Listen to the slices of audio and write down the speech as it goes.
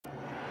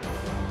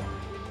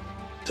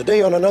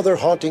Today on another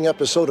haunting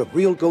episode of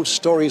Real Ghost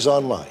Stories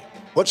Online.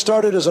 What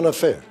started as an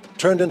affair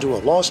turned into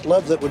a lost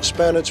love that would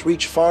span its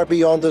reach far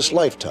beyond this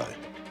lifetime.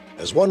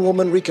 As one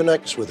woman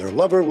reconnects with her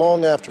lover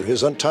long after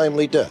his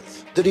untimely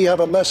death, did he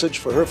have a message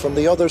for her from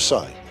the other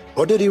side?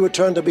 Or did he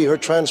return to be her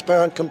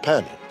transparent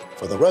companion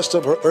for the rest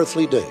of her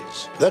earthly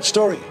days? That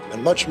story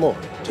and much more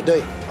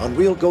today on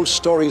Real Ghost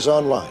Stories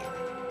Online.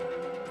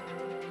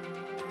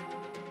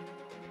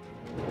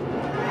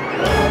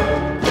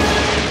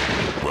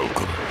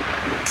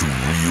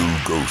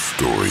 Ghost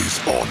Stories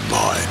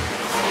Online.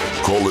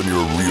 Call in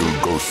your real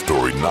ghost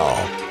story now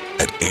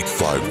at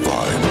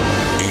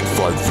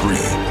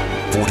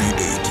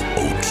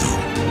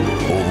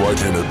 855-853-4802 or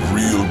write in at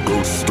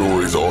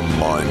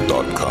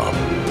realghoststoriesonline.com.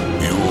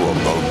 You're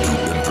about to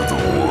enter the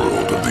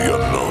world of the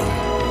unknown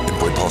and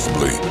quite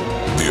possibly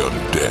the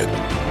undead.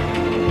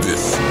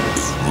 This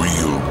is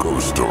Real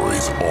Ghost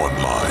Stories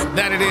Online.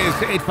 That it is.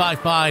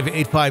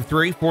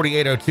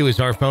 855-853-4802 is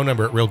our phone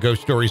number at Real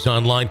Ghost Stories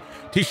Online.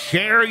 To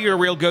share your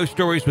real ghost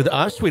stories with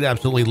us, we'd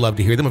absolutely love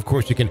to hear them. Of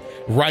course, you can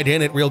write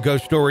in at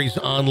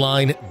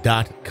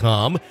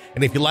realghoststoriesonline.com.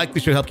 And if you like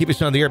this show, help keep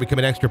us on the air, become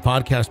an extra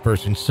podcast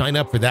person, sign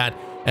up for that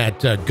at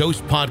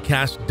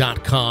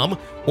ghostpodcast.com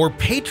or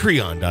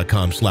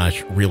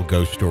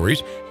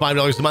patreon.com/realghoststories.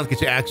 $5 a month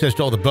gets you access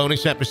to all the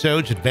bonus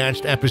episodes,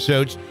 advanced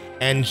episodes,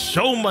 and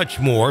so much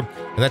more.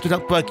 And that's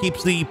what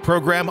keeps the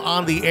program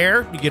on the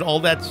air. You get all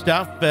that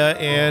stuff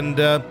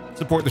and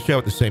support the show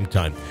at the same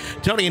time.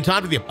 Tony and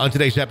Todd with you on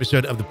today's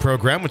episode of the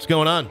program. What's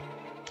going on?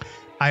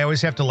 I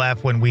always have to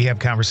laugh when we have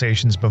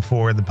conversations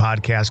before the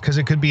podcast because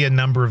it could be a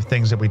number of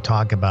things that we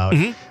talk about.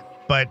 Mm-hmm.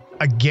 But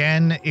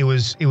again, it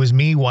was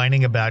me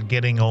whining about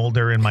getting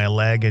older in my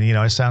leg, and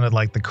I sounded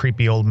like the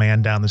creepy old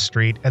man down the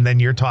street. And then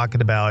you're talking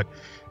about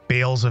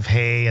bales of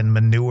hay and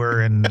manure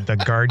and the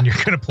garden you're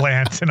going to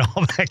plant and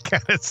all that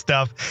kind of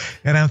stuff.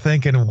 And I'm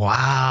thinking,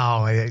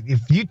 wow,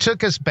 if you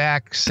took us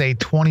back, say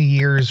 20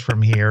 years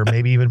from here,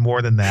 maybe even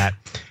more than that,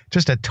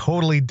 just a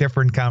totally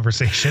different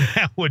conversation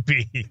that would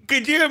be.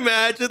 Could you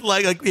imagine,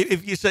 like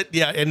if you said,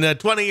 yeah, in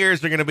 20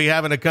 years, we're going to be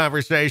having a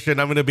conversation.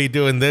 I'm going to be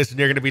doing this and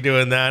you're going to be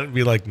doing that. It'd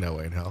be like, no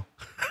way in hell.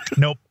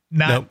 Nope.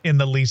 Not in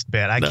the least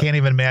bit. I can't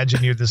even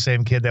imagine you're the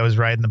same kid that was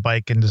riding the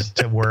bike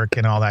to work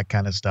and all that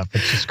kind of stuff.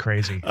 It's just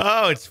crazy.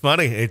 Oh, it's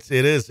funny. It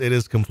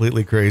is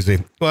completely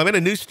crazy. Well, I'm in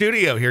a new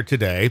studio here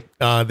today.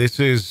 This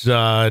is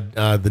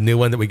the new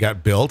one that we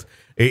got built.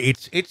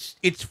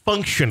 It's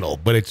functional,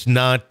 but it's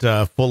not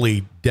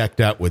fully decked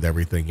out with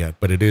everything yet.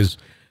 But it is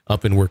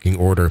up in working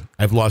order.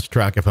 I've lost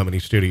track of how many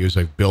studios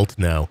I've built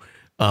now,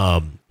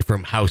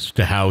 from house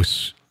to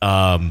house.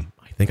 I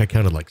think I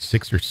counted like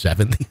 6 or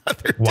 7 the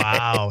other day.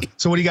 Wow.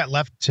 So what do you got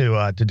left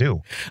to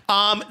do?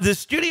 The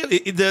studio,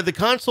 the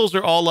consoles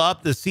are all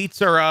up. The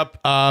seats are up.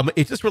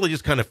 It's just really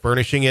just kind of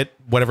furnishing it,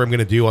 whatever I'm going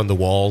to do on the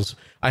walls.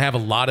 I have a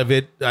lot of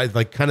it. I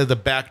like kind of the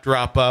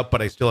backdrop up,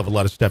 but I still have a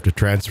lot of stuff to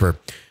transfer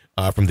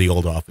from the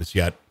old office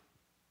yet.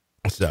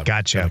 So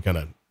gotcha. I'm going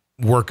to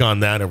work on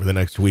that over the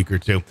next week or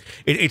two.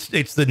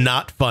 It's the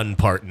not fun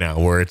part now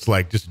where it's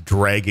like just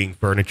dragging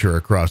furniture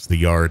across the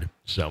yard.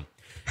 So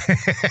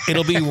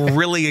it'll be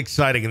really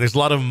exciting, and there's a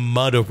lot of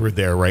mud over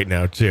there right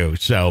now too.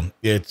 So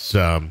it's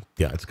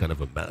it's kind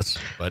of a mess.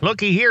 But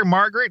looky here,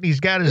 Margaret, he's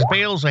got his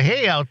bales of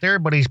hay out there,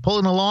 but he's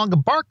pulling along a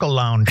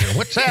Barcalounger.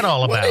 What's that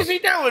all about? What is he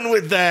doing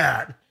with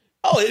that?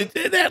 Oh, it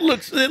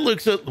looks.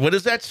 What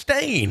is that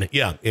stain?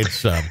 Yeah,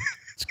 it's great.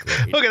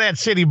 Look at that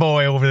city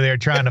boy over there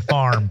trying to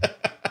farm.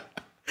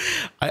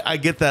 I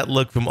get that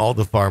look from all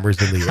the farmers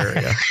in the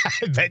area.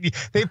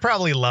 They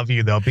probably love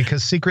you though,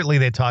 because secretly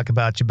they talk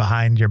about you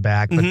behind your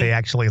back, but they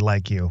actually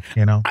like you.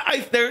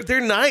 They're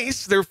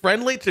nice, they're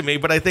friendly to me,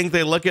 but I think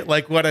they look at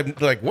like what I'm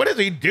like. What is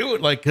he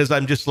doing? Like, because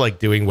I'm just like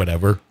doing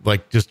whatever,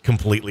 like just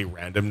completely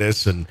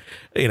randomness, and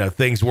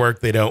things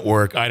work, they don't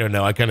work. I don't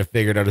know. I kind of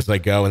figured out as I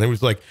go, and it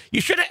was like, you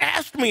should have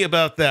asked me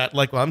about that.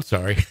 Like, well, I'm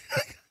sorry.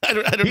 I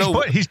don't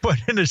know. He's put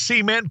in a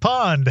cement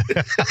pond.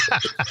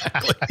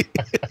 Exactly.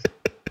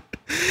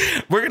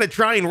 We're going to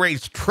try and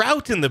raise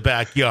trout in the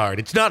backyard.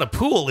 It's not a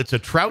pool. It's a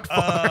trout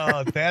farm.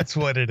 Oh, that's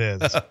what it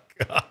is. Oh,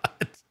 God.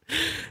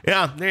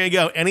 Yeah, there you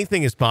go.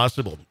 Anything is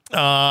possible.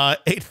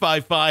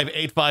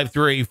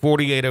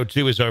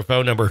 855-853-4802 is our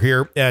phone number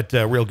here at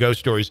Real Ghost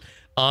Stories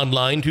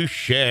Online to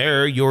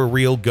share your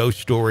real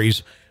ghost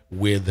stories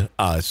with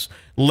us.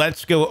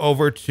 Let's go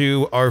over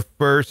to our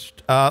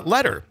first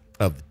letter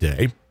of the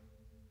day.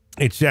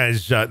 It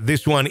says,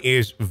 this one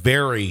is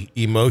very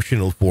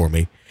emotional for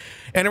me,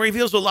 and it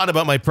reveals a lot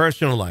about my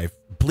personal life.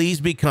 Please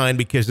be kind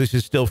because this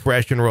is still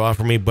fresh and raw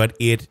for me, but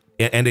it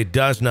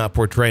does not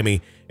portray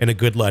me in a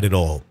good light at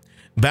all.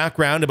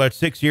 Background, about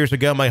 6 years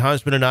ago, my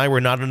husband and I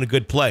were not in a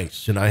good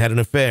place, and I had an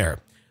affair.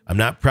 I'm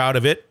not proud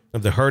of it,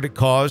 of the hurt it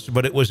caused,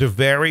 but it was a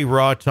very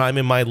raw time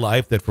in my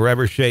life that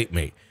forever shaped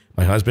me.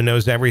 My husband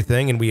knows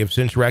everything, and we have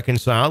since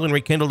reconciled and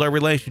rekindled our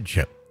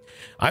relationship.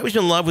 I was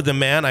in love with the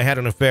man I had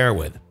an affair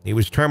with. He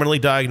was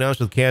terminally diagnosed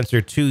with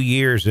cancer 2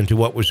 years into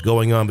what was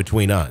going on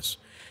between us.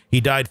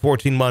 He died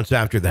 14 months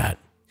after that.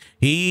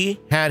 He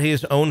had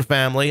his own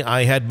family.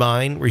 I had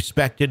mine,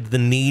 respected the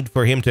need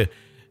for him to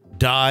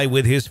die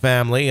with his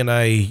family, and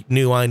I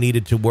knew I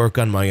needed to work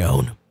on my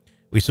own.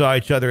 We saw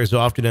each other as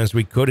often as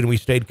we could, and we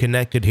stayed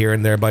connected here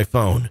and there by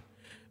phone.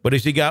 But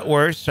as he got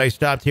worse, I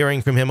stopped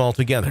hearing from him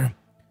altogether.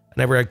 I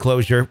never had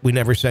closure. We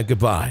never said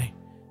goodbye,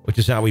 which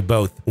is how we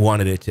both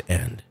wanted it to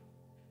end.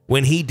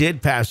 When he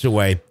did pass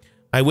away,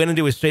 I went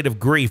into a state of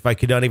grief I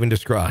could not even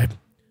describe.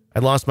 I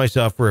lost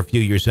myself for a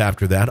few years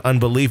after that.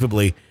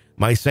 Unbelievably,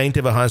 my saint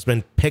of a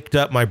husband picked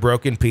up my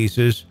broken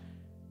pieces,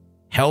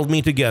 held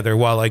me together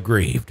while I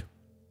grieved.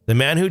 The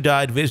man who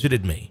died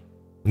visited me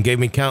and gave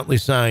me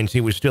countless signs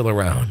he was still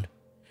around.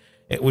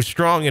 It was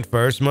strong at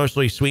first,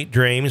 mostly sweet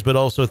dreams, but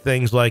also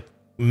things like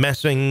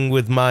messing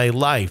with my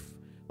life,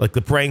 like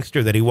the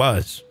prankster that he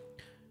was.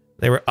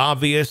 They were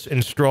obvious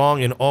and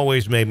strong and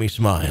always made me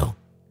smile.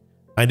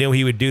 I knew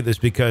he would do this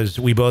because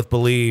we both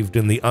believed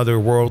in the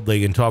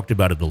otherworldly and talked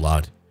about it a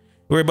lot.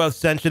 We were both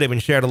sensitive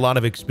and shared a lot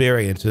of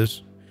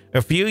experiences.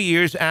 A few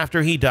years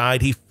after he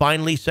died, he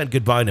finally said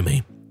goodbye to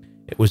me.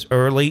 It was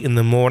early in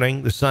the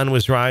morning, the sun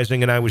was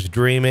rising, and I was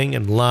dreaming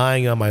and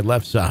lying on my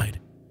left side.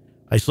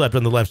 I slept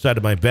on the left side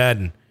of my bed,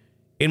 and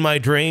in my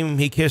dream,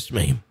 he kissed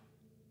me.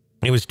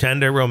 It was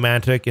tender,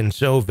 romantic, and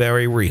so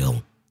very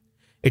real.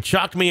 It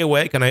shocked me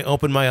awake, and I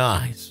opened my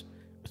eyes.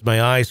 As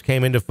my eyes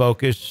came into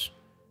focus,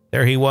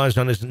 there he was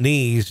on his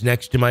knees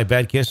next to my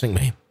bed kissing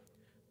me.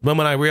 The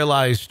moment I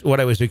realized what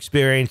I was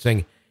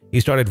experiencing, he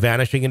started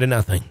vanishing into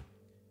nothing.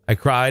 I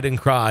cried and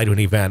cried when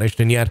he vanished,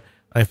 and yet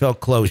I felt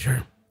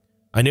closure.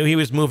 I knew he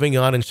was moving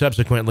on, and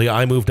subsequently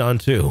I moved on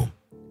too.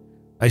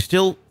 I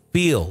still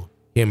feel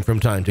him from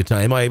time to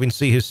time. I even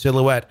see his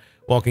silhouette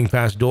walking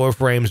past door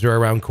frames or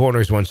around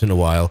corners once in a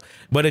while,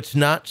 but it's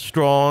not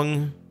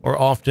strong or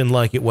often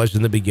like it was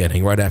in the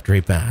beginning, right after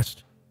he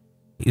passed.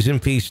 He's in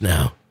peace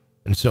now,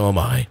 and so am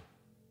I.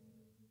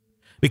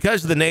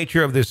 Because of the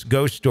nature of this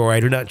ghost story,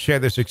 I do not share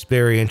this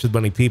experience with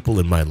many people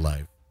in my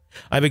life.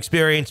 I've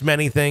experienced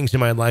many things in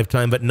my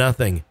lifetime, but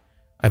nothing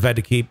I've had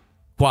to keep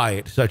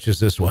quiet, such as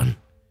this one.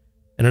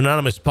 An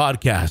anonymous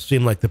podcast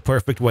seemed like the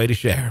perfect way to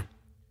share.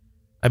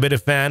 I've been a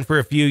fan for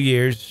a few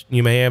years.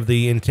 You may have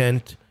the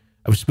intent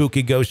of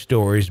spooky ghost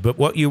stories, but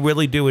what you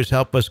really do is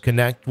help us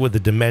connect with the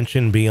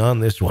dimension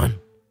beyond this one.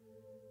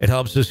 It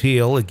helps us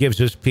heal, it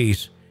gives us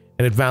peace,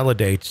 and it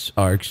validates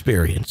our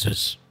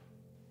experiences.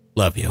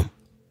 Love you.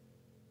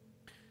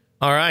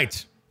 All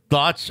right.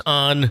 Thoughts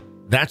on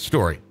that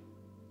story?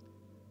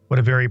 What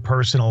a very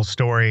personal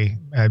story.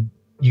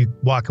 You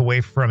walk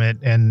away from it,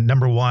 and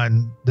number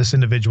one, this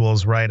individual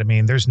is right. I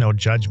mean, there's no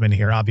judgment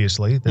here,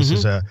 obviously. This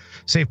is a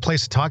safe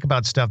place to talk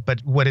about stuff,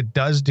 but what it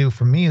does do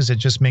for me is it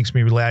just makes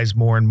me realize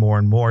more and more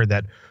and more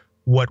that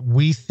what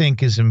we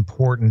think is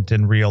important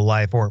in real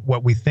life, or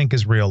what we think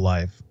is real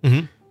life,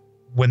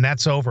 when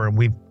that's over and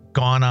we've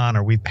gone on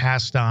or we've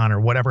passed on or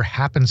whatever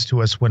happens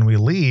to us when we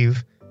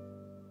leave,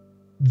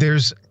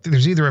 there's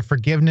either a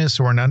forgiveness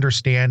or an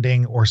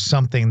understanding or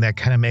something that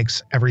kind of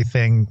makes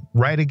everything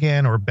right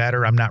again or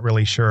better. I'm not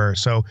really sure.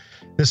 So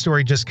this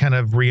story just kind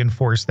of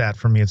reinforced that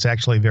for me. It's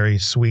actually a very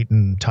sweet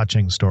and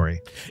touching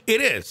story.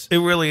 It is. It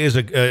really is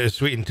a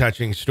sweet and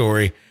touching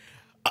story.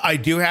 I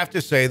do have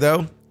to say,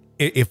 though,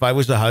 if I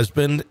was a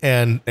husband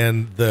and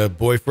the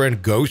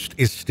boyfriend ghost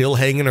is still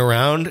hanging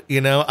around,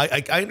 you know,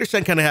 I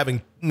understand kind of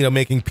having, you know,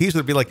 making peace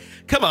with it, be like,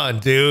 come on,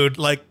 dude,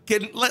 like,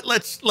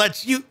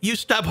 let's you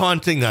stop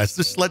haunting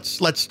us.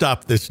 Let's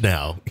stop this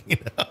now, you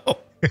know.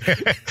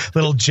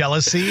 Little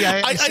jealousy.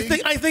 I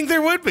think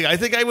there would be. I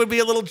think I would be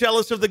a little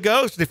jealous of the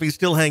ghost if he's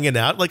still hanging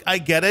out. Like, I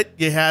get it.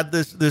 You had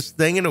this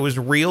thing and it was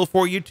real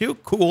for you too.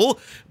 Cool,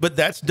 but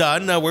that's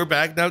done. Now we're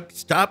back. Now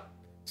stop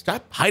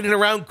hiding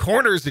around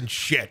corners and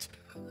shit.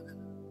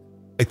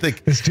 I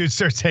think this dude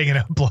starts hanging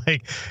up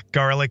like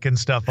garlic and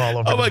stuff all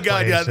over. Oh my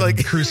God, yeah,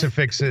 like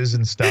crucifixes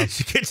and stuff.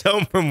 She gets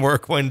home from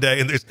work one day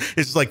and it's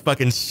just like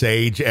fucking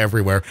sage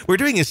everywhere. We're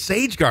doing a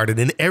sage garden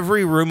in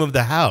every room of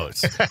the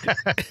house.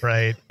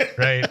 Right.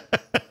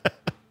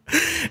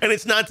 And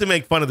it's not to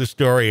make fun of the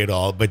story at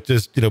all, but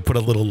just, you know, put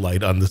a little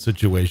light on the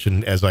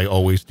situation, as I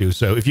always do.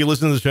 So if you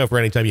listen to the show for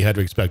any time you had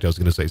to expect I was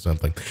going to say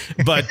something,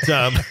 but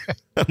I'm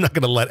not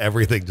going to let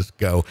everything just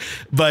go.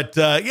 But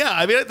yeah,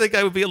 I mean, I think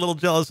I would be a little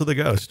jealous of the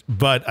ghost,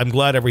 but I'm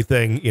glad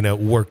everything, you know,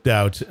 worked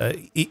out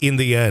in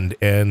the end.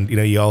 And, you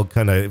know, you all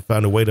kind of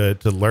found a way to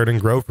learn and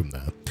grow from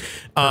that.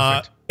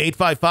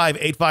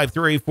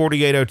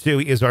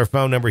 855-853-4802 is our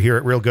phone number here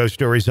at Real Ghost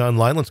Stories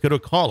Online. Let's go to a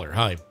caller.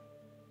 Hi.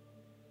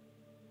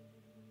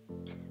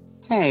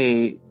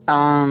 Hey,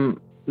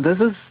 this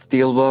is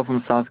Steelbow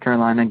from South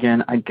Carolina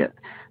again. I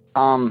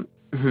hope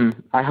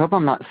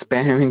I'm not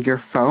spamming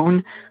your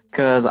phone,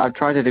 because I've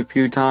tried it a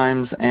few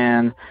times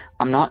and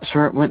I'm not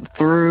sure it went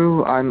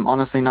through. I'm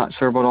honestly not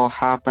sure what all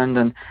happened,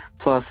 and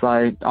plus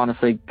I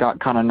honestly got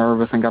kind of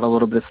nervous and got a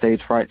little bit of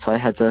stage fright, so I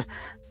had to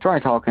try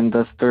talking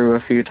this through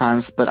a few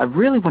times. But I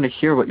really want to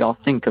hear what y'all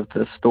think of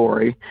this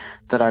story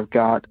that I've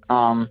got.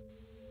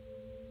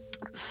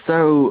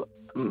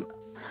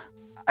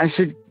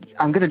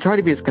 I'm going to try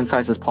to be as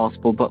concise as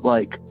possible, but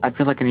like, I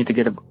feel like I need to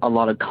get a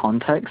lot of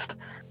context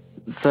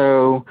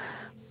So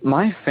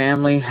my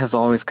family has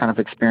always kind of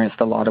experienced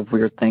a lot of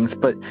weird things,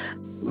 but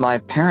my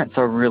parents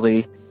are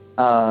really,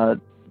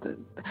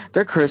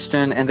 they're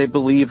Christian and they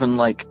believe in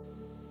like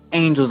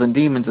angels and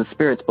demons and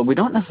spirits, but we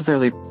don't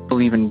necessarily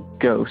believe in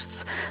ghosts.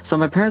 So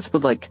my parents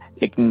would like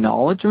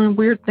acknowledge when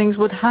weird things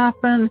would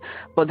happen,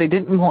 but they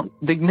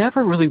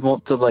never really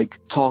want to like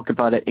talk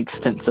about it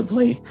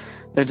extensively.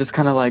 They're just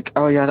kind of like,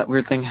 oh yeah, that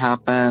weird thing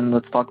happened.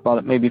 Let's talk about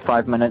it maybe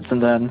 5 minutes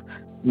and then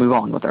move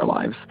on with their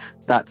lives.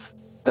 That's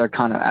their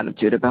kind of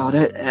attitude about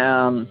it.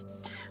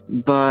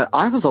 But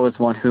I was always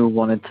one who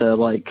wanted to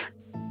like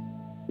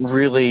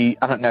really,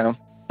 I don't know,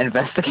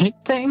 investigate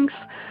things.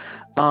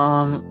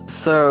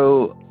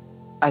 So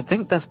I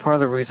think that's part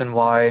of the reason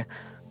why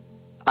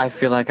I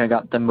feel like I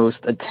got the most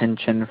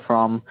attention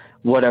from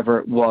whatever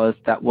it was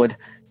that would,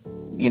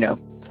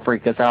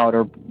 freak us out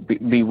or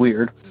be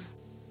weird.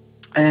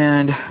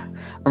 And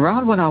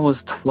around when I was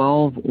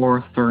 12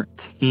 or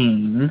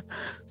 13,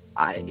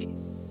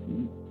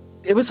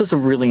 it was just a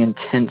really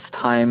intense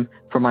time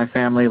for my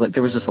family. Like,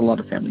 there was just a lot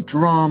of family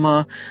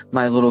drama.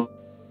 My little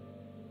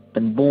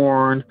been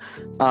born,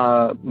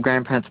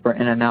 grandparents were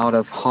in and out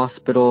of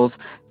hospitals.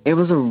 It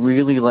was a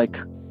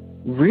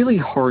really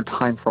hard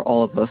time for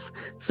all of us.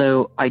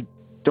 So I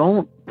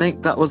don't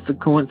think that was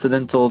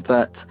coincidental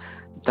that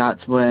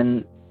that's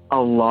when a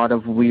lot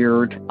of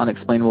weird,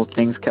 unexplainable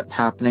things kept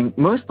happening.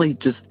 Mostly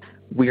just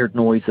weird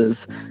noises,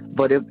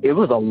 but it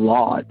was a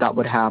lot that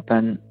would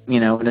happen,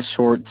 in a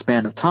short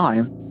span of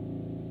time.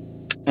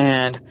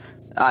 And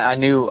I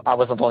knew I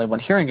wasn't the only one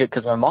hearing it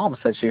because my mom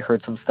said she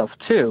heard some stuff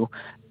too.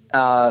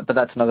 But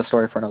that's another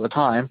story for another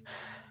time.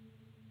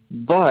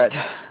 But,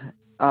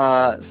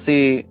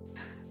 see,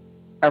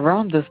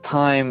 around this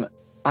time,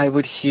 I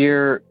would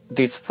hear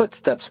these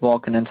footsteps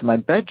walking into my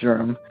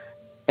bedroom,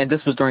 and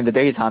this was during the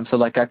daytime, so,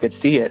 like, I could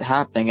see it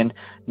happening, and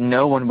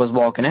no one was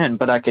walking in,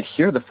 but I could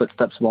hear the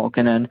footsteps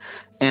walking in,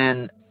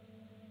 and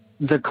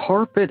the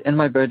carpet in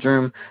my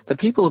bedroom, the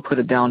people who put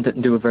it down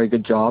didn't do a very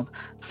good job.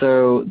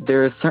 So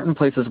there's certain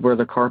places where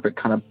the carpet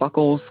kind of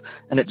buckles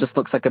and it just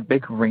looks like a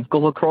big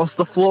wrinkle across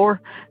the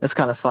floor. It's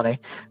kind of funny.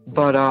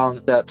 But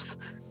steps,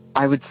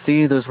 I would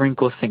see those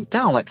wrinkles sink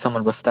down like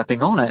someone was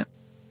stepping on it.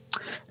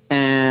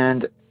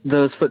 And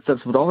those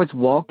footsteps would always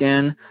walk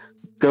in,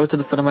 go to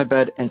the foot of my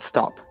bed, and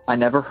stop. I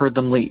never heard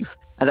them leave.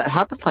 And that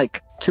happened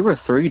like 2 or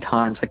 3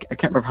 times. I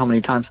can't remember how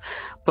many times.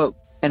 But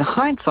in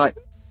hindsight,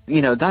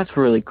 that's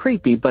really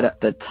creepy. But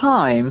at the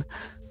time,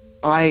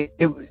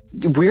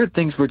 weird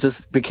things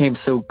became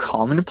so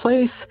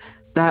commonplace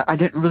that I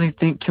didn't really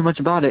think too much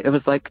about it. It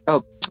was like,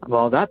 oh,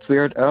 well, that's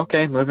weird.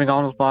 Okay, moving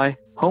on with my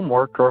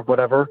homework or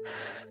whatever.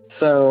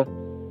 So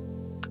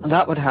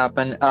that would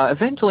happen.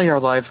 Eventually,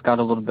 our lives got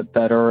a little bit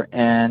better,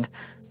 and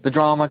the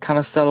drama kind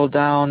of settled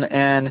down,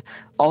 and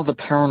all the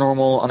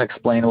paranormal,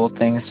 unexplainable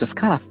things just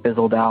kind of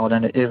fizzled out,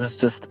 and it was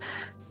just,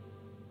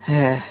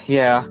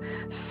 yeah.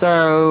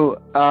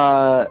 So,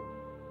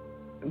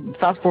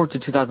 fast forward to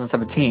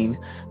 2017,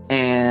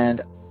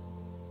 and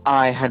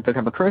I had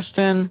become a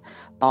Christian,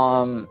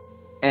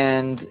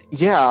 and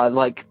yeah,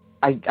 like,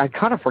 I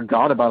kind of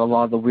forgot about a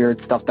lot of the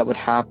weird stuff that would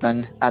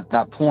happen at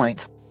that point.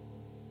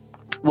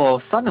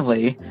 Well,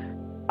 suddenly,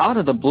 out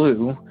of the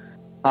blue,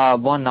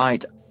 one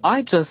night,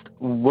 I just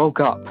woke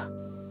up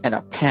in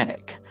a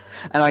panic.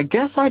 And I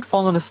guess I'd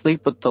fallen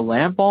asleep with the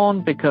lamp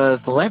on, because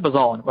the lamp was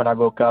on when I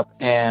woke up,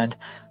 and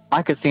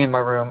I could see in my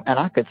room, and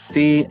I could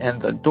see in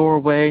the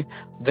doorway,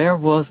 there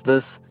was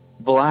this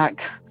black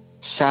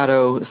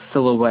shadow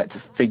silhouette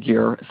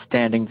figure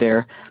standing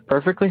there,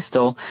 perfectly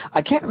still.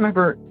 I can't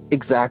remember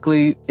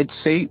exactly its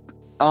shape.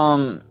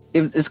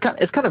 It's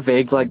kind of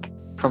vague, like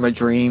from a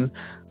dream.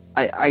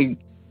 I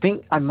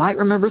think I might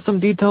remember some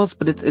details,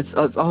 but it's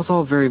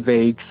also very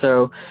vague.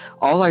 So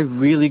all I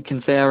really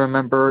can say I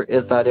remember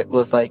is that it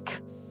was like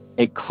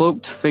a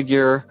cloaked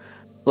figure,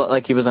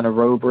 like he was in a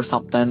robe or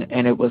something,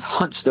 and it was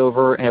hunched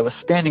over, and it was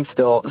standing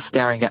still,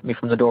 staring at me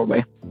from the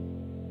doorway.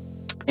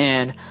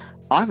 And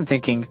I'm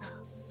thinking,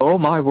 oh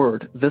my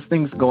word, this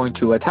thing's going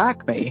to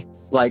attack me.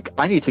 Like,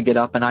 I need to get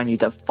up and I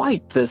need to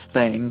fight this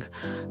thing.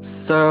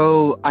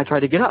 So I tried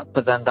to get up,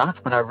 but then that's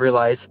when I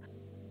realized,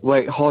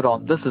 wait, hold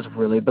on, this is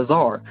really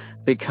bizarre,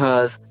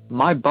 because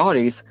my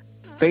body's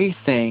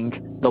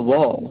facing the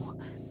wall,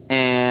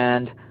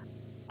 and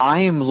I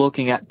am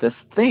looking at this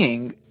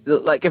thing.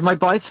 Like, if my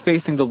body's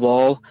facing the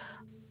wall,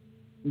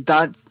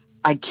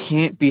 I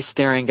can't be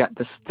staring at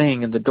this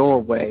thing in the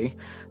doorway.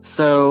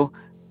 So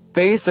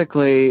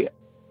basically,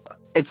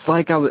 it's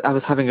like I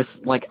was having a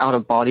like out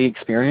of body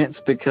experience,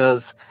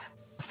 because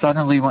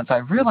suddenly once I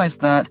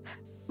realized that,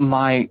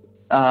 my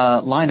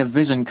line of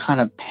vision kind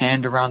of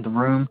panned around the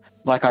room,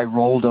 like I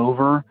rolled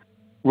over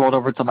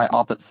to my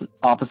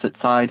opposite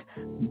side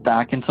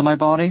back into my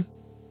body.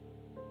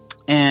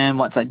 And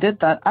once I did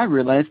that, I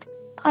realized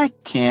I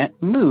can't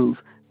move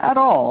at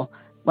all.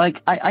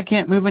 Like, I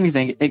can't move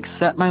anything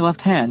except my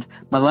left hand.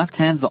 My left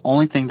hand's the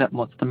only thing that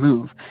wants to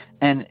move.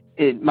 And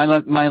my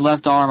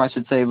left arm, I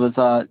should say,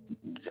 was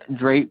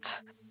draped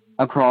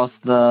across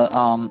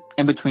the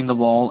in between the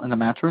wall and the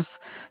mattress.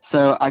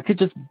 So I could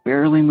just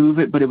barely move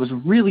it, but it was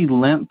really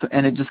limp,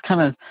 and it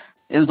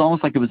was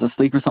almost like it was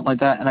asleep or something like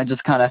that, and I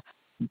just kind of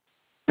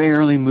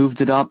barely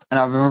moved it up, and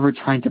I remember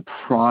trying to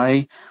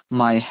pry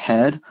my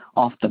head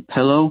off the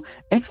pillow.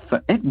 It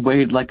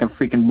weighed like a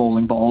freaking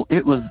bowling ball.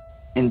 It was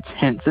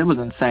intense. It was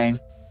insane.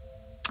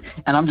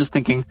 And I'm just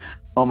thinking,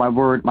 oh my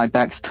word, my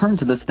back's turned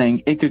to this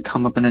thing. It could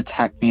come up and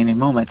attack me any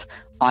moment.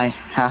 I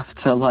have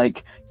to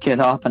like get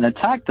up and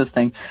attack this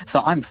thing. So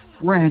I'm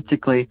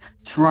frantically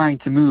trying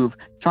to move,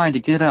 trying to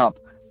get up.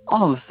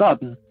 All of a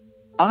sudden,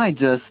 I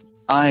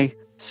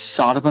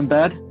shot up in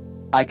bed.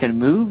 I can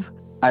move.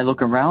 I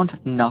look around,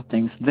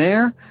 nothing's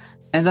there.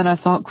 And then I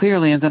thought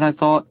clearly, and then I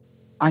thought,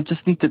 I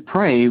just need to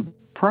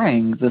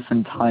praying this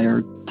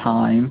entire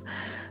time.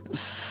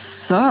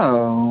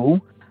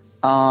 So,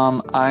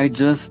 I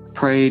just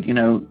prayed,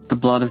 the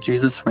blood of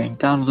Jesus rain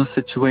down on the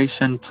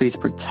situation. Please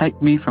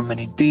protect me from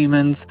any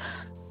demons.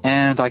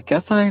 And I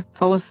guess I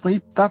fell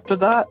asleep after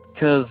that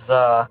because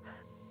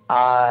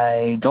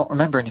I don't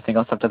remember anything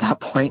else after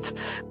that point.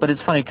 But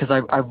it's funny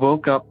because I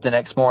woke up the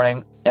next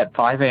morning at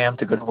 5 a.m.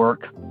 to go to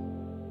work.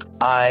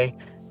 I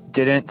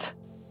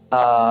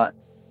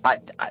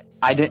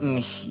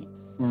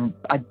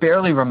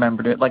barely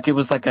remembered it. Like it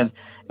was like a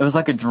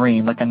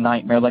dream, like a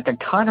nightmare. Like I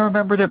kind of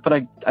remembered it, but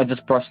I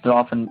just brushed it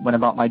off and went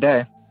about my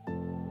day.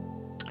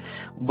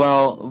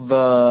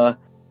 Well,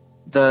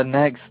 the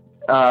next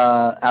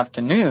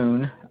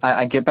afternoon,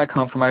 I get back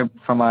home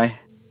from my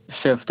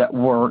shift at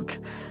work,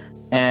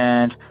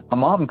 and my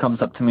mom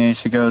comes up to me and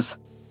she goes,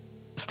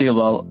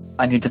 "Steelo,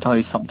 I need to tell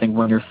you something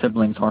when your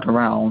siblings aren't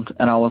around."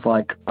 And I was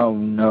like, "Oh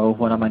no,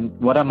 what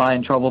am I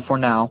in trouble for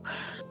now?"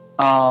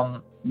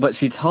 But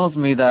she tells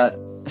me that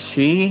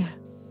she,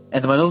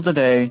 in the middle of the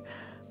day,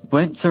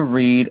 went to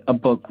read a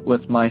book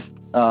with my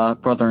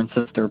brother and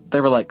sister.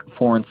 They were like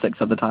 4 and 6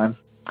 at the time.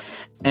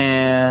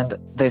 And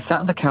they sat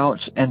on the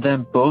couch, and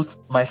then both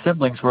my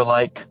siblings were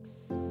like,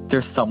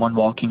 "There's someone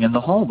walking in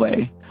the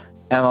hallway."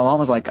 And my mom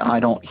was like, "I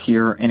don't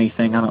hear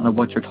anything. I don't know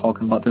what you're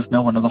talking about. There's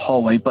no one in the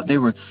hallway." But they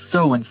were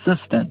so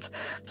insistent.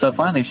 So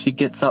finally she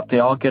gets up. They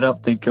all get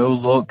up. They go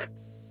look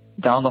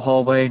down the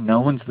hallway. No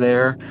one's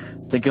there.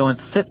 They go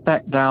and sit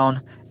back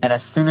down. And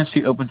as soon as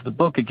she opens the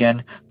book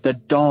again, the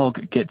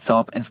dog gets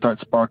up and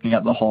starts barking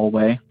at the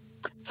hallway.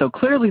 So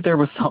clearly there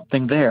was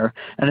something there.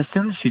 And as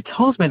soon as she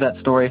tells me that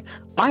story,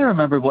 I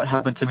remember what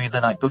happened to me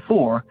the night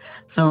before.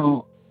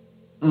 So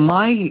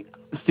my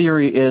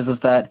theory is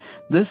that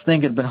this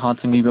thing had been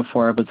haunting me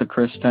before I was a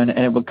Christian,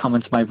 and it would come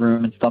into my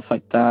room and stuff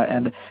like that.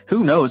 And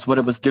who knows what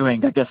it was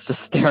doing, I guess just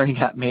staring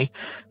at me.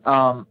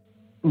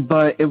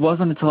 But it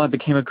wasn't until I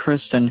became a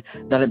Christian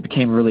that it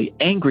became really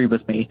angry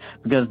with me,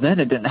 because then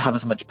it didn't have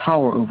as much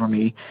power over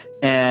me.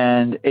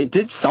 And it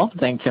did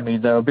something to me,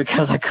 though,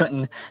 because I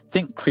couldn't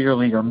think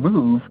clearly or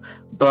move.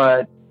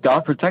 But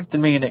God protected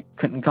me, and it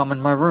couldn't come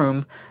in my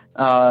room.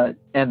 And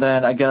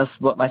then I guess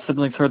what my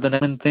siblings heard the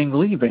name thing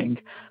leaving.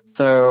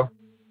 So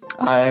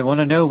I want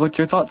to know what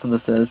your thoughts on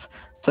this is.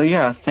 So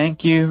yeah,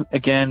 thank you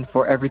again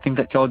for everything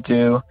that y'all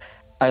do.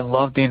 I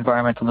love the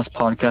environment on this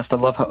podcast. I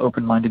love how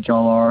open-minded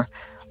y'all are.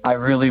 I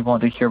really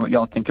want to hear what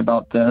y'all think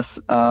about this.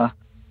 Yeah,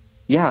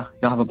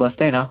 y'all have a blessed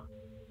day now.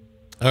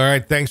 All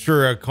right. Thanks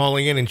for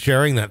calling in and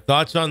sharing that.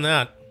 Thoughts on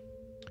that?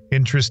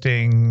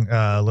 Interesting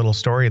little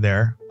story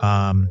there.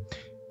 A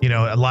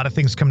lot of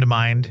things come to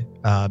mind.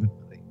 I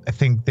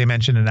think they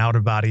mentioned an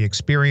out-of-body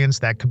experience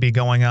that could be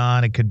going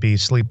on. It could be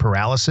sleep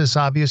paralysis,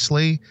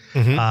 obviously.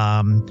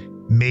 Mm-hmm.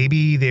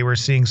 Maybe they were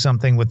seeing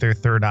something with their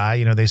third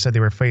eye. They said they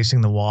were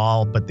facing the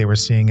wall, but they were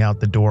seeing out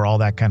the door, all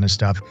that kind of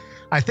stuff.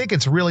 I think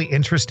it's really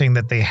interesting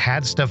that they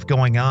had stuff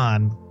going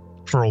on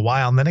for a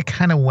while, and then it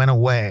kind of went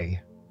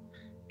away.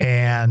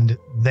 And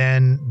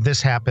then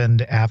this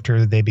happened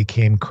after they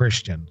became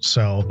Christian.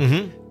 So,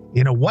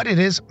 what it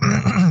is,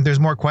 there's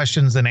more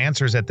questions than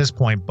answers at this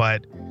point,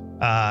 but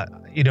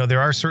there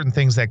are certain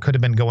things that could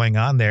have been going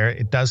on there.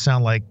 It does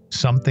sound like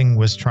something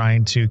was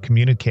trying to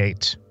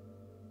communicate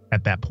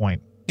at that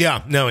point.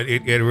 Yeah, no,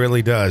 it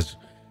really does.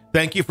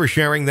 Thank you for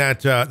sharing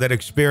that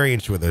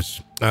experience with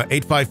us.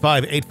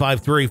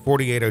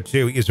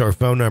 855-853-4802 is our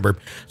phone number.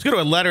 Let's go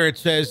to a letter. It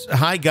says,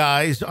 "Hi,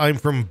 guys. I'm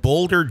from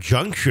Boulder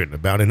Junction,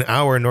 about an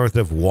hour north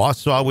of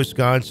Wausau,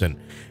 Wisconsin,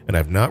 and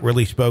I've not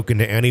really spoken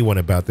to anyone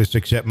about this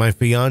except my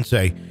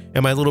fiance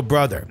and my little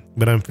brother,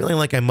 but I'm feeling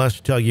like I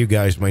must tell you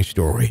guys my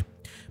story.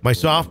 My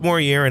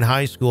sophomore year in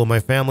high school, my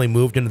family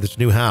moved into this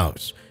new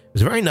house. It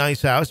was a very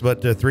nice house,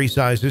 but 3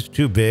 sizes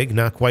too big,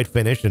 not quite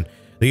finished, and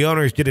the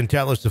owners didn't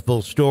tell us the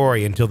full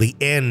story until the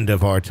end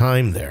of our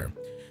time there.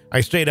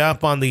 I stayed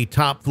up on the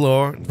top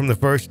floor. From the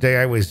first day,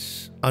 I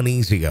was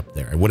uneasy up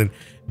there. I wouldn't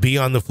be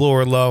on the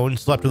floor alone,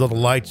 slept with all the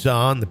lights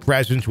on. The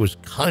presence was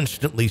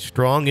constantly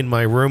strong in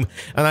my room,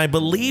 and I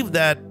believe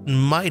that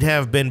might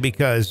have been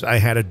because I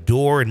had a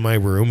door in my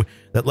room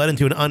that led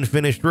into an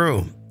unfinished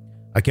room.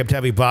 I kept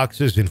heavy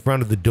boxes in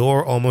front of the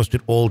door almost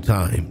at all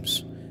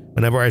times.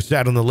 Whenever I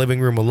sat in the living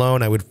room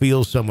alone, I would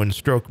feel someone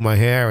stroke my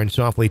hair and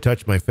softly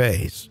touch my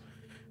face.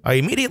 I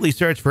immediately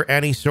searched for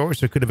any source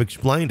that could have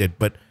explained it,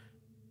 but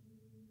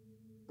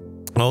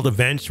All the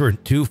vents were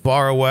too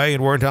far away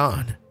and weren't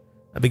on.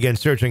 I began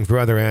searching for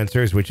other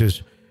answers, which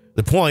is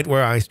the point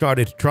where I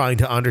started trying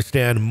to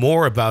understand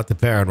more about the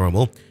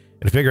paranormal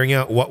and figuring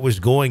out what was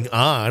going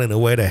on in a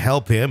way to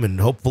help him and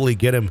hopefully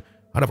get him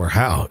out of our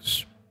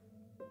house.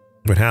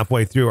 But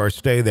halfway through our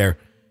stay there,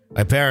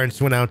 my parents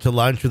went out to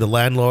lunch with the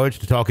landlords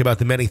to talk about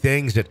the many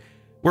things that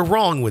were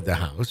wrong with the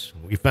house.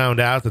 We found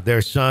out that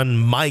their son,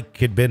 Mike,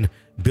 had been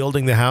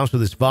building the house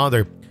with his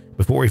father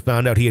before he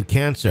found out he had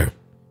cancer.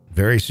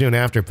 Very soon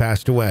after,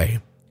 passed away.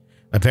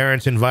 My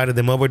parents invited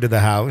them over to the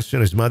house,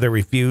 and his mother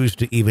refused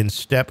to even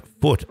step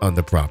foot on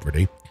the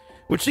property,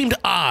 which seemed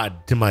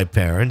odd to my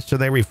parents, so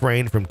they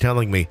refrained from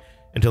telling me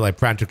until I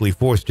practically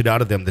forced it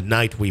out of them the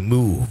night we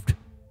moved.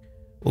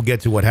 We'll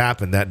get to what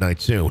happened that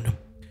night soon.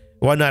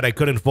 One night I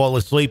couldn't fall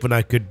asleep, and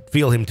I could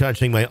feel him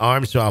touching my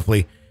arm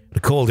softly. The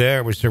cold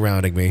air was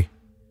surrounding me.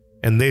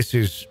 And this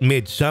is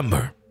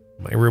midsummer.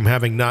 My room,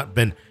 having not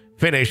been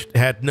finished,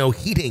 had no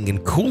heating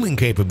and cooling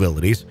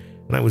capabilities,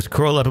 and I was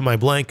curled up in my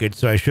blanket,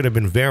 so I should have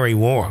been very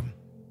warm.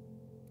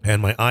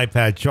 And my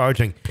iPad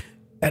charging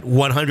at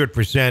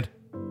 100%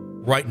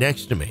 right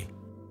next to me.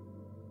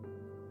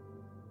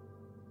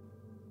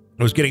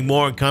 I was getting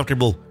more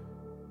uncomfortable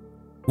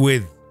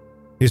with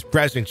his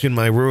presence in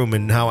my room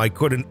and how I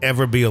couldn't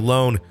ever be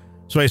alone.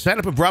 So I sat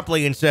up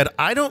abruptly and said,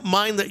 I don't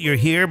mind that you're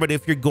here, but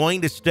if you're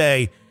going to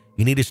stay,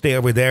 you need to stay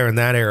over there in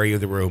that area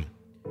of the room.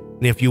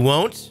 And if you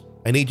won't,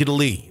 I need you to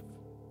leave.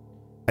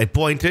 I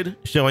pointed,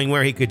 showing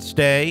where he could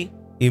stay.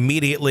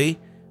 Immediately,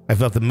 I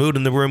felt the mood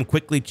in the room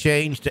quickly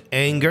change to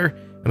anger,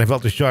 and I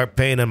felt a sharp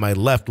pain on my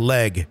left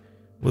leg.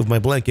 Moved my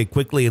blanket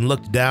quickly and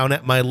looked down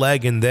at my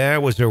leg, and there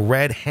was a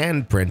red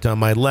handprint on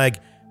my leg,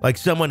 like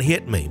someone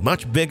hit me,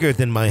 much bigger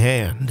than my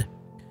hand.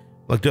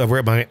 Looked over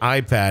at my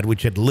iPad,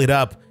 which had lit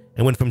up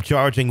and went from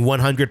charging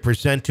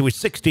 100% to a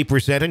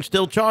 60% and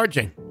still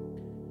charging.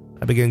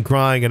 I began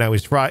crying and I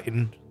was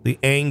frightened, the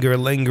anger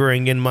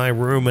lingering in my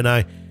room, and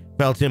I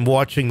felt him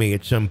watching me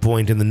at some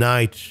point in the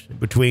night.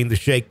 Between the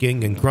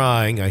shaking and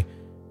crying, I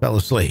fell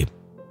asleep.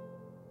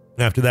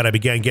 After that, I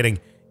began getting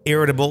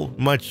irritable,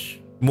 much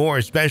more,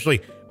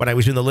 especially when I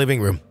was in the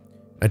living room.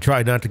 I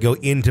tried not to go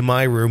into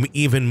my room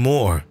even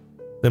more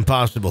than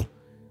possible.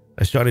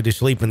 I started to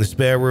sleep in the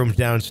spare rooms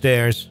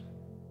downstairs.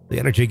 The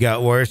energy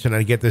got worse, and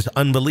I'd get this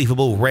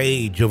unbelievable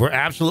rage over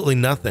absolutely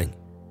nothing.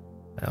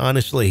 I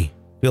honestly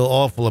feel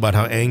awful about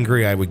how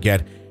angry I would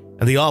get,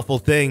 and the awful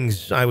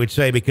things I would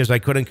say because I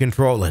couldn't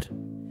control it.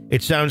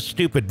 It sounds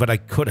stupid, but I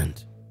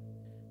couldn't.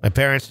 My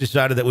parents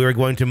decided that we were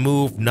going to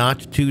move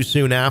not too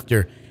soon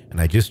after,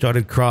 and I just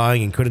started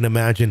crying and couldn't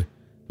imagine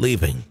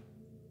leaving.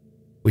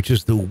 Which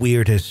is the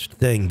weirdest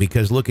thing,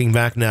 because looking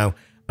back now,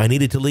 I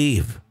needed to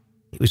leave.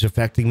 It was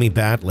affecting me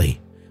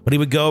badly. But he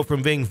would go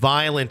from being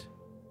violent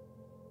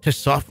to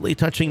softly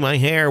touching my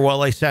hair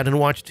while I sat and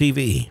watched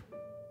TV.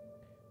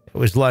 It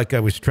was like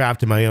I was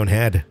trapped in my own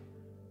head.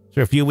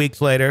 So a few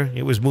weeks later,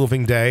 it was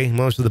moving day.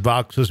 Most of the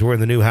boxes were in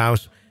the new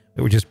house.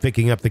 We were just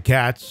picking up the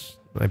cats.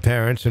 My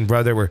parents and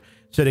brother were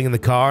sitting in the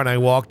car, and I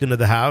walked into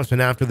the house,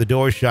 and after the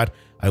door shut,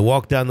 I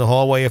walked down the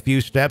hallway a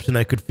few steps, and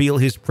I could feel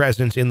his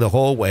presence in the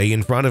hallway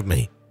in front of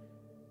me.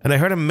 And I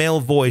heard a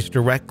male voice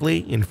directly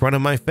in front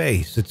of my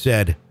face that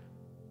said,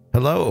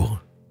 "Hello."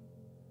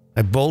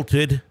 I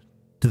bolted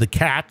to the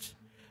cat,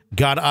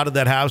 got out of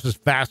that house as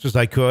fast as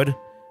I could.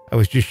 I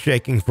was just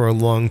shaking for a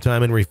long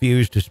time and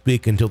refused to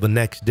speak until the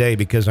next day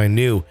because I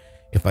knew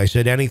if I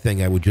said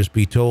anything, I would just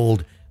be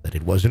told that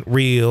it wasn't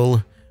real,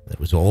 that it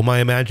was all my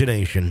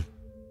imagination.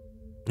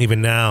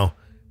 Even now,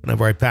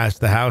 whenever I pass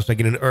the house, I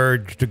get an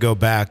urge to go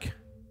back.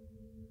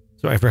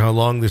 Sorry for how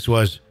long this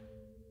was.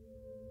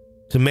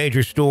 It's a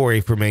major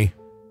story for me.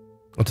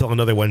 I'll tell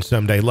another one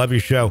someday. Love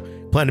your show.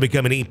 Plan to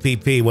become an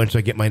EPP once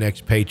I get my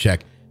next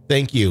paycheck.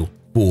 Thank you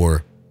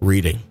for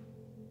reading.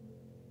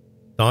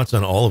 Thoughts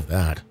on all of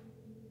that?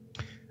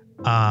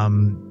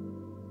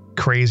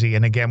 Crazy.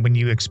 And again, when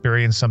you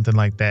experience something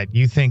like that,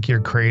 you think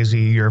you're crazy.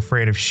 You're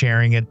afraid of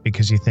sharing it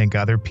because you think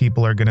other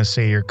people are going to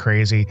say you're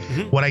crazy.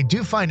 Mm-hmm. What I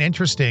do find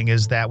interesting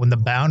is that when the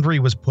boundary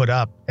was put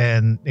up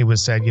and it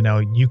was said, you know,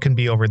 you can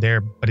be over there,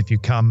 but if you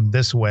come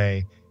this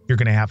way, you're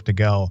going to have to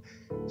go.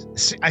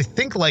 I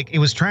think like it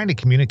was trying to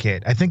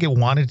communicate. I think it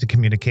wanted to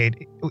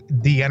communicate.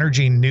 The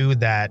energy knew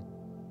that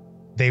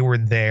they were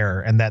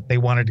there and that they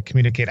wanted to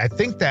communicate. I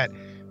think that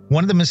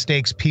one of the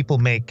mistakes people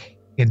make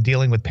in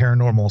dealing with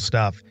paranormal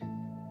stuff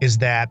is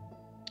that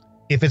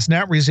if it's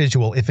not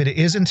residual, if it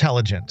is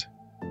intelligent,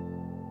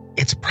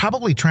 it's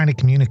probably trying to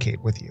communicate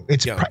with you.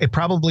 It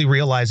probably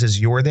realizes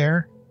you're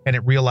there, and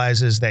it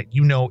realizes that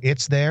you know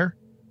it's there.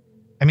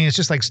 I mean, it's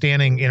just like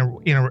standing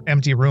in an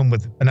empty room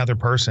with another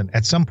person.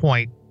 At some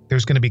point,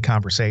 there's going to be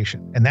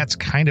conversation, and that's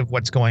kind of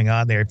what's going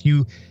on there. If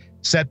you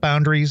set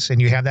boundaries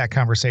and you have that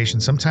conversation,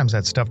 sometimes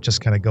that stuff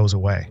just kind of goes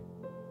away.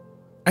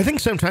 I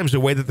think sometimes the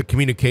way that the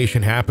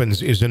communication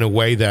happens is in a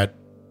way that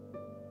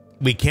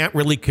we can't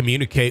really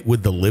communicate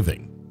with the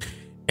living.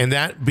 And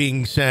that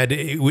being said,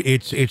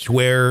 it's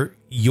where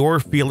you're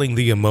feeling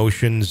the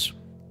emotions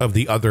of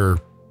the other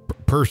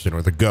person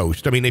or the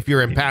ghost. I mean, if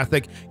you're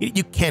empathic,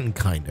 you can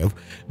kind of.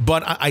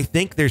 But I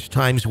think there's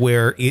times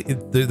where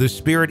the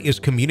spirit is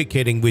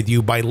communicating with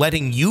you by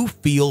letting you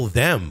feel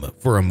them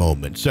for a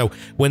moment. So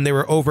when they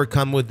were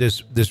overcome with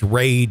this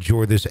rage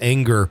or this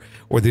anger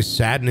or this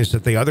sadness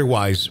that they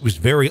otherwise was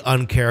very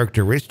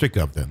uncharacteristic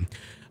of them,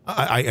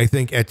 I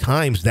think at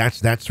times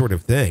that's that sort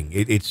of thing.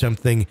 It's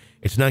something,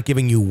 it's not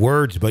giving you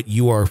words, but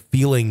you are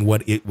feeling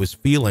what it was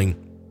feeling.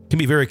 It can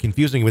be very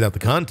confusing without the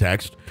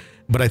context,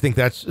 but I think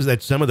that's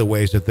some of the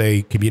ways that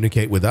they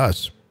communicate with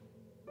us.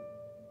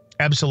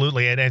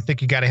 Absolutely. And I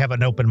think you got to have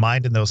an open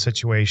mind in those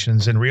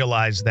situations and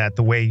realize that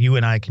the way you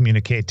and I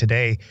communicate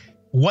today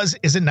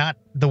is it not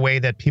the way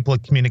that people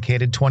had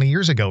communicated 20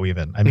 years ago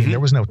even? I mean, there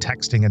was no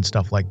texting and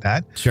stuff like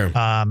that. Sure.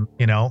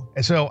 You know,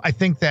 so I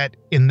think that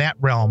in that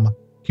realm,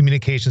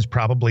 communication is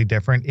probably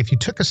different. If you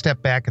took a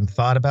step back and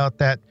thought about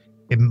that,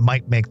 it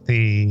might make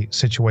the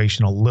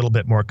situation a little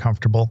bit more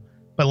comfortable.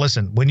 But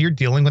listen, when you're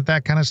dealing with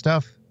that kind of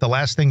stuff, the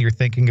last thing you're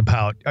thinking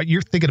about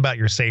your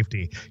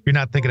safety. You're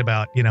not thinking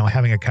about, you know,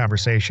 having a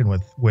conversation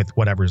with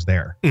whatever's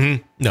there.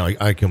 No,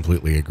 I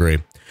completely agree.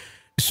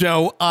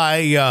 So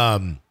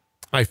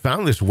I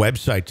found this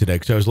website today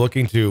because I was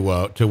looking to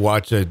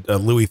watch a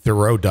Louis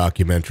Theroux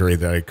documentary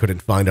that I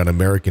couldn't find on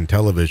American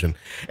television.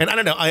 And I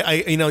don't know,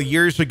 I you know,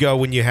 years ago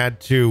when you had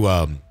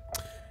to,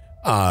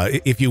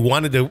 if you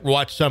wanted to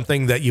watch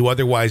something that you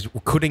otherwise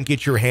couldn't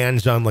get your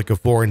hands on, like a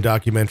foreign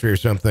documentary or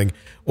something,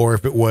 or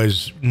if it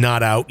was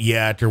not out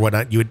yet or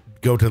whatnot, you would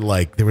go to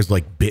there was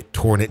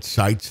BitTorrent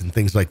sites and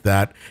things like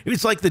that. It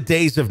was like the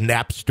days of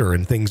Napster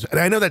and things. And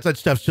I know that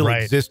stuff still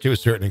exists to a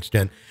certain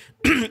extent.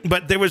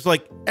 But there was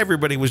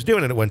everybody was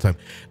doing it at one time.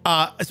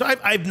 So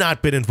I've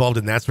not been involved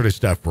in that sort of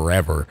stuff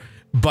forever.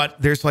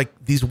 But there's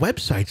these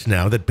websites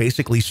now that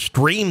basically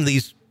stream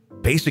these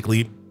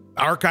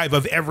archive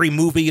of every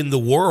movie in the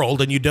world,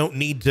 and you don't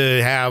need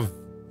to have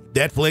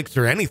Netflix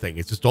or anything.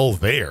 It's just all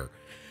there.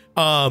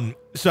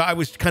 So I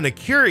was kind of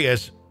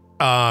curious.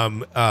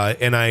 And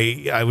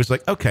I was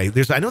like, okay,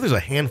 I know there's a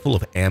handful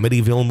of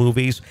Amityville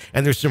movies,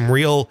 and there's some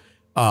real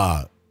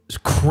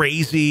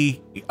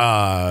crazy,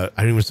 I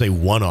don't even say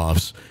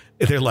one-offs.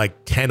 They're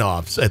like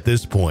 10-offs at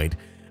this point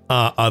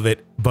of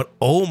it. But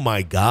oh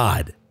my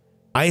God,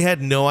 I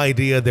had no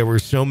idea there were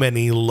so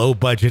many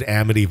low-budget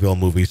Amityville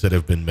movies that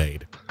have been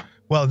made.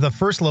 Well, the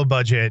first low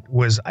budget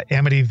was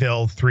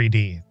Amityville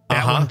 3D.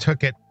 That one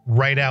took it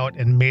right out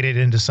and made it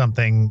into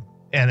something,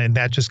 and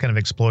that just kind of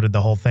exploded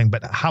the whole thing.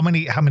 But how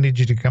many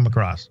did you come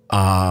across?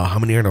 How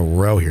many are in a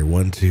row here?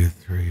 1, 2,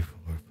 3,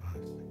 4, 5,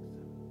 6,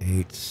 7,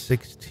 8,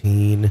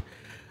 16.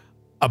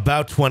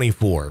 About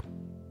 24.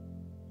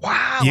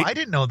 Wow, I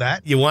didn't know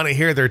that. You want to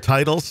hear their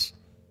titles?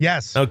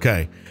 Yes.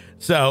 Okay.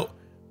 So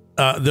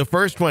the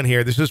first one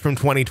here, this is from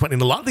 2020,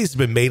 and a lot of these have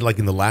been made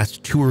in the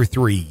last 2 or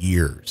 3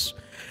 years.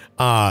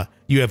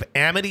 You have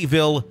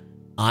Amityville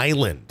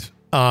Island,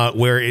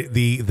 where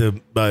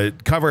the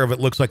cover of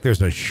it looks like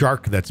there's a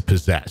shark that's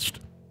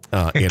possessed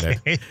in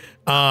it.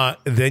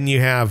 Then you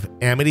have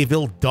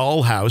Amityville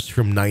Dollhouse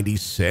from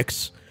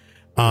 96,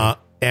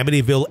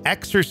 Amityville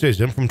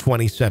Exorcism from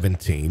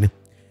 2017,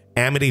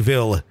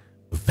 Amityville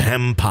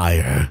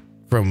Vampire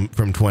from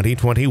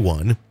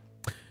 2021,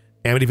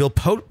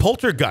 Amityville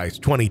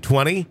Poltergeist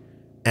 2020,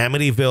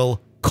 Amityville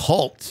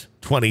Cult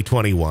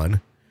 2021,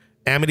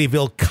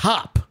 Amityville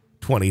Cop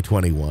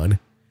 2021,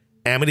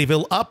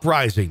 Amityville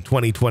Uprising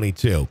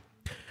 2022,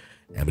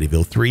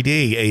 Amityville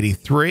 3D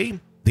 83,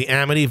 The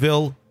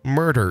Amityville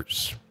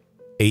Murders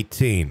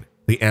 18,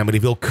 The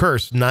Amityville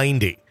Curse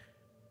 90,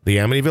 The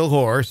Amityville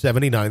Horror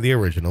 79, the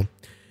original,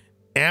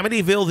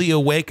 Amityville The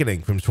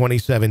Awakening from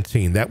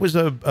 2017. That was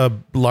a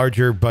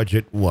larger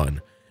budget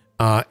one.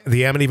 The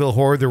Amityville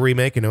Horror, the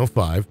remake in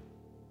 05.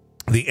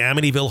 The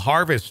Amityville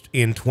Harvest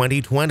in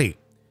 2020.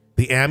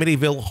 The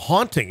Amityville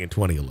Haunting in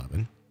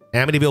 2011.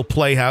 Amityville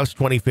Playhouse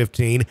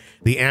 2015.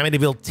 The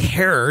Amityville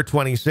Terror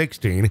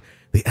 2016.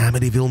 The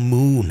Amityville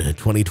Moon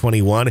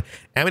 2021.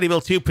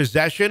 Amityville 2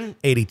 Possession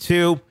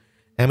 82.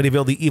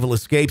 Amityville The Evil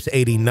Escapes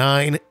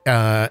 89.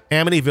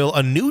 Amityville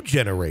A New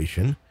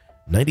Generation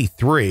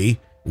 93.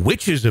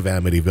 Witches of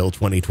Amityville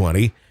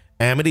 2020,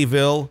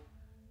 Amityville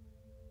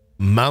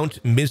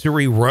Mount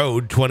Misery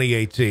Road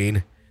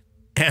 2018,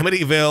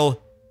 Amityville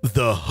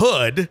The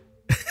Hood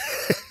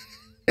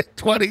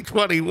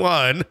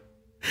 2021,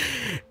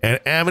 and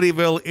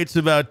Amityville It's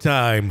About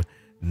Time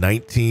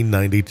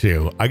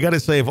 1992. I got to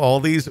say, of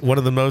all these, one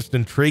of the most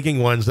intriguing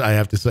ones I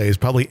have to say is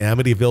probably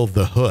Amityville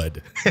The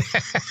Hood.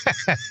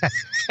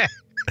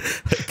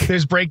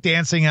 There's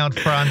breakdancing out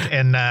front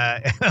and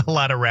a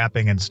lot of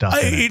rapping and stuff.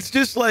 It's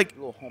just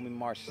little homie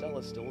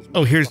Marcella still.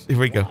 Oh, here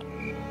we go.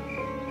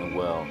 And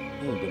well,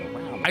 he ain't been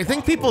around. I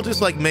think people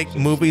just make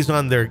movies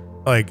on their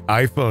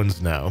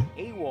iPhones now.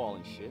 AWOL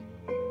and shit.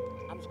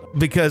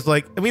 Because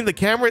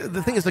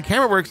the thing is the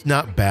camera work's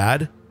not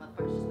bad,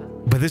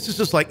 but this is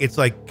just it's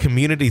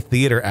community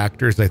theater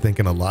actors, I think,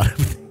 in a lot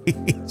of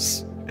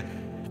these.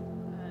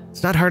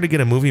 It's not hard to get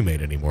a movie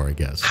made anymore, I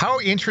guess. How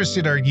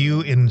interested are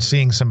you in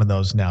seeing some of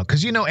those now?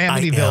 Because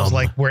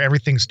Amityville is where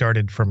everything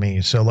started for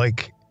me. So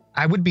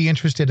I would be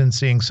interested in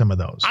seeing some of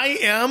those. I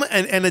am,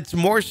 and it's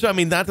more so, I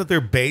mean, not that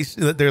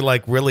that they're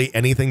like really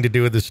anything to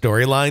do with the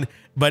storyline,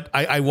 but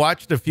I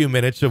watched a few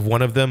minutes of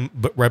one of them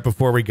right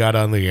before we got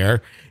on the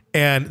air,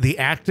 and the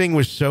acting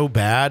was so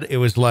bad, it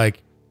was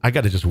like, I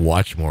got to just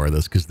watch more of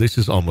this because this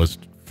is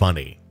almost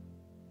funny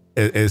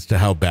as to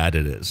how bad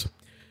it is.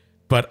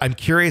 But I'm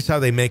curious how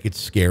they make it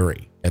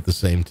scary at the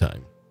same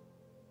time.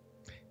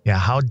 Yeah,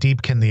 how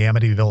deep can the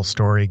Amityville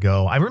story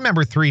go? I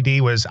remember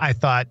 3D was, I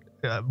thought,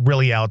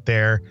 really out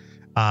there.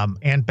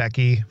 Aunt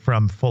Becky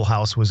from Full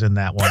House was in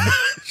that one.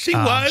 She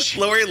was.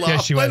 Lori Loughlin.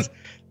 Yeah, she was.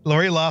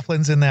 Lori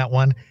Loughlin's in that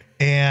one.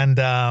 And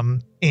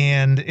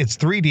it's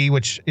 3D,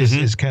 which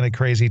is kind of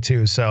crazy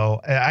too. So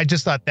I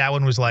just thought that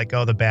one was like,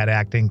 oh, the bad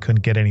acting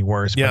couldn't get any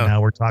worse. But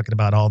now we're talking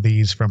about all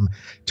these from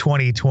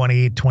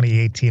 2020,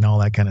 2018, all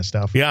that kind of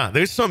stuff. Yeah,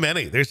 there's so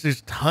many. There's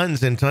just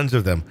tons and tons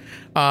of them.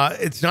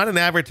 It's not an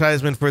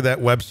advertisement for that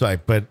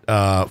website, but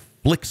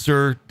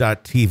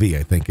Flixer.tv,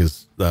 I think,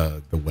 is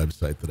the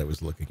website that I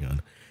was looking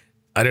on.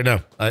 I don't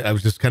know. I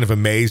was just kind of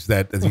amazed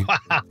that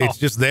it's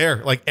just there.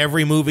 Like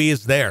every movie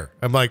is there.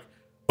 I'm like,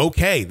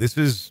 okay, this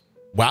is,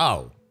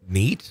 wow,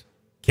 neat.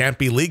 Can't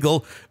be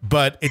legal,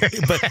 but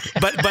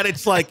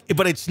it's like,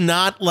 but it's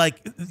not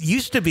like, it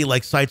used to be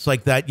like sites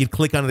like that. You'd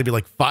click on it, there'd be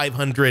like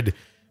 500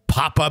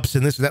 pop-ups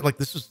and this and that. Like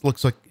this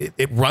looks like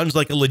it runs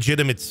like a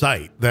legitimate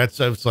site.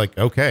 It's like,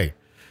 okay,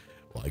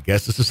 well, I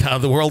guess this is how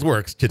the world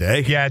works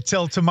today. Yeah,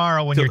 till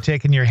tomorrow when you're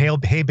taking your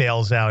hay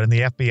bales out and the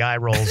FBI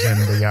rolls in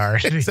the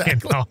yard.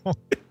 Exactly. You know?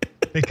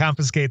 They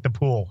confiscate the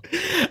pool.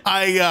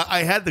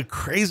 I had the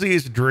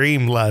craziest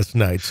dream last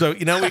night. So,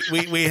 you know,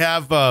 we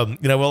have,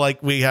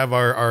 we have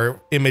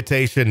our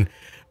imitation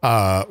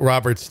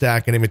Robert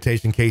Stack and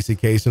imitation Casey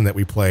Kasem that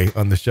we play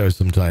on the show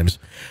sometimes.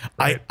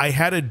 Right. I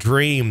had a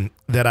dream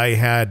that I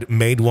had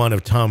made one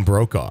of Tom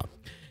Brokaw.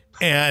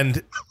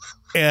 And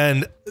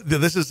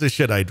this is the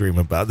shit I dream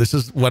about. This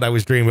is what I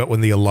was dreaming about when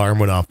the alarm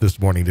went off this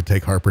morning to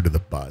take Harper to the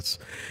bus.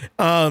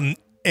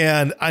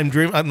 And I'm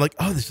like,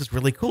 oh, this is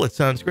really cool. It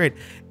sounds great.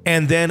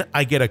 And then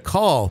I get a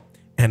call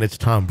and it's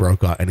Tom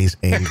Brokaw and he's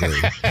angry.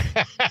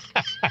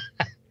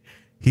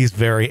 He's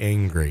very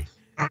angry.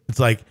 It's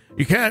like,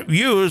 you can't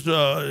use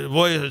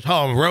voice of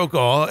Tom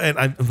Brokaw. And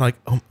I'm like,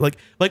 oh,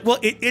 well,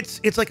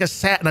 it's like a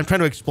and I'm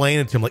trying to explain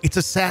it to him. Like, it's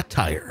a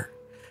satire.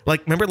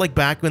 Like, remember, like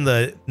back in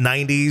the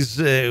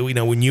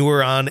 90s, when you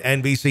were on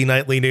NBC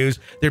Nightly News,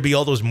 there'd be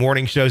all those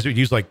morning shows that would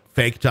use like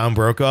fake Tom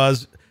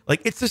Brokaws.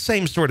 Like, it's the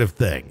same sort of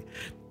thing.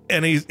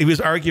 And he was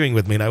arguing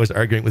with me, and I was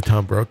arguing with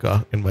Tom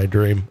Brokaw in my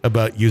dream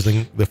about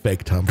using the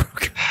fake Tom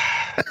Brokaw.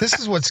 This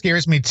is what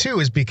scares me,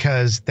 too, is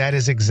because that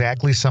is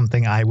exactly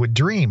something I would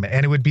dream.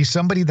 And it would be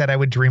somebody that I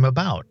would dream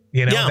about.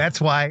 You know, that's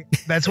why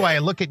I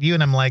look at you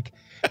and I'm like,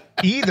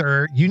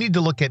 either you need to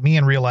look at me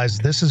and realize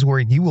this is where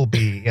you will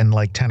be in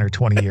like 10 or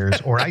 20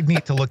 years, or I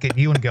need to look at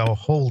you and go,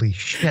 holy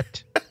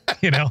shit,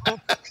 you know?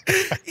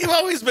 You've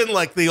always been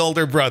like the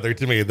older brother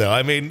to me, though.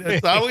 I mean,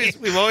 we've always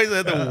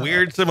had the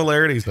weird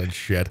similarities on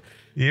shit.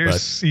 You're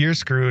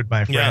screwed,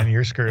 my friend. Yeah.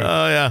 You're screwed.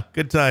 Oh, yeah.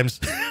 Good times.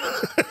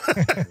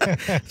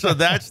 So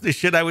that's the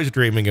shit I was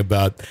dreaming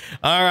about.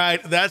 All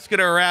right. That's going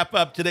to wrap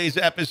up today's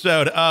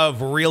episode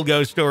of Real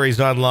Ghost Stories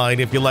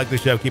Online. If you like the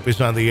show, keep us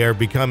on the air.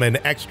 Become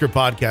an extra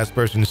podcast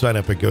person. Sign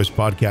up at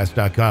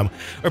ghostpodcast.com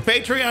or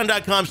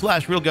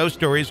patreon.com/Real Ghost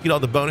Stories. Get all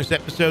the bonus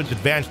episodes,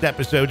 advanced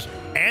episodes,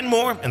 and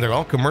more. And they're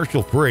all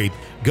commercial free.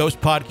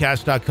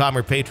 Ghostpodcast.com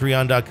or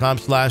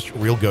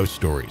patreon.com/Real Ghost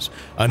Stories.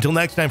 Until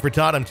next time, for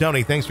Todd, I'm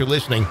Tony. Thanks for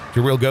listening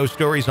to Real Ghost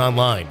Stories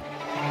Online.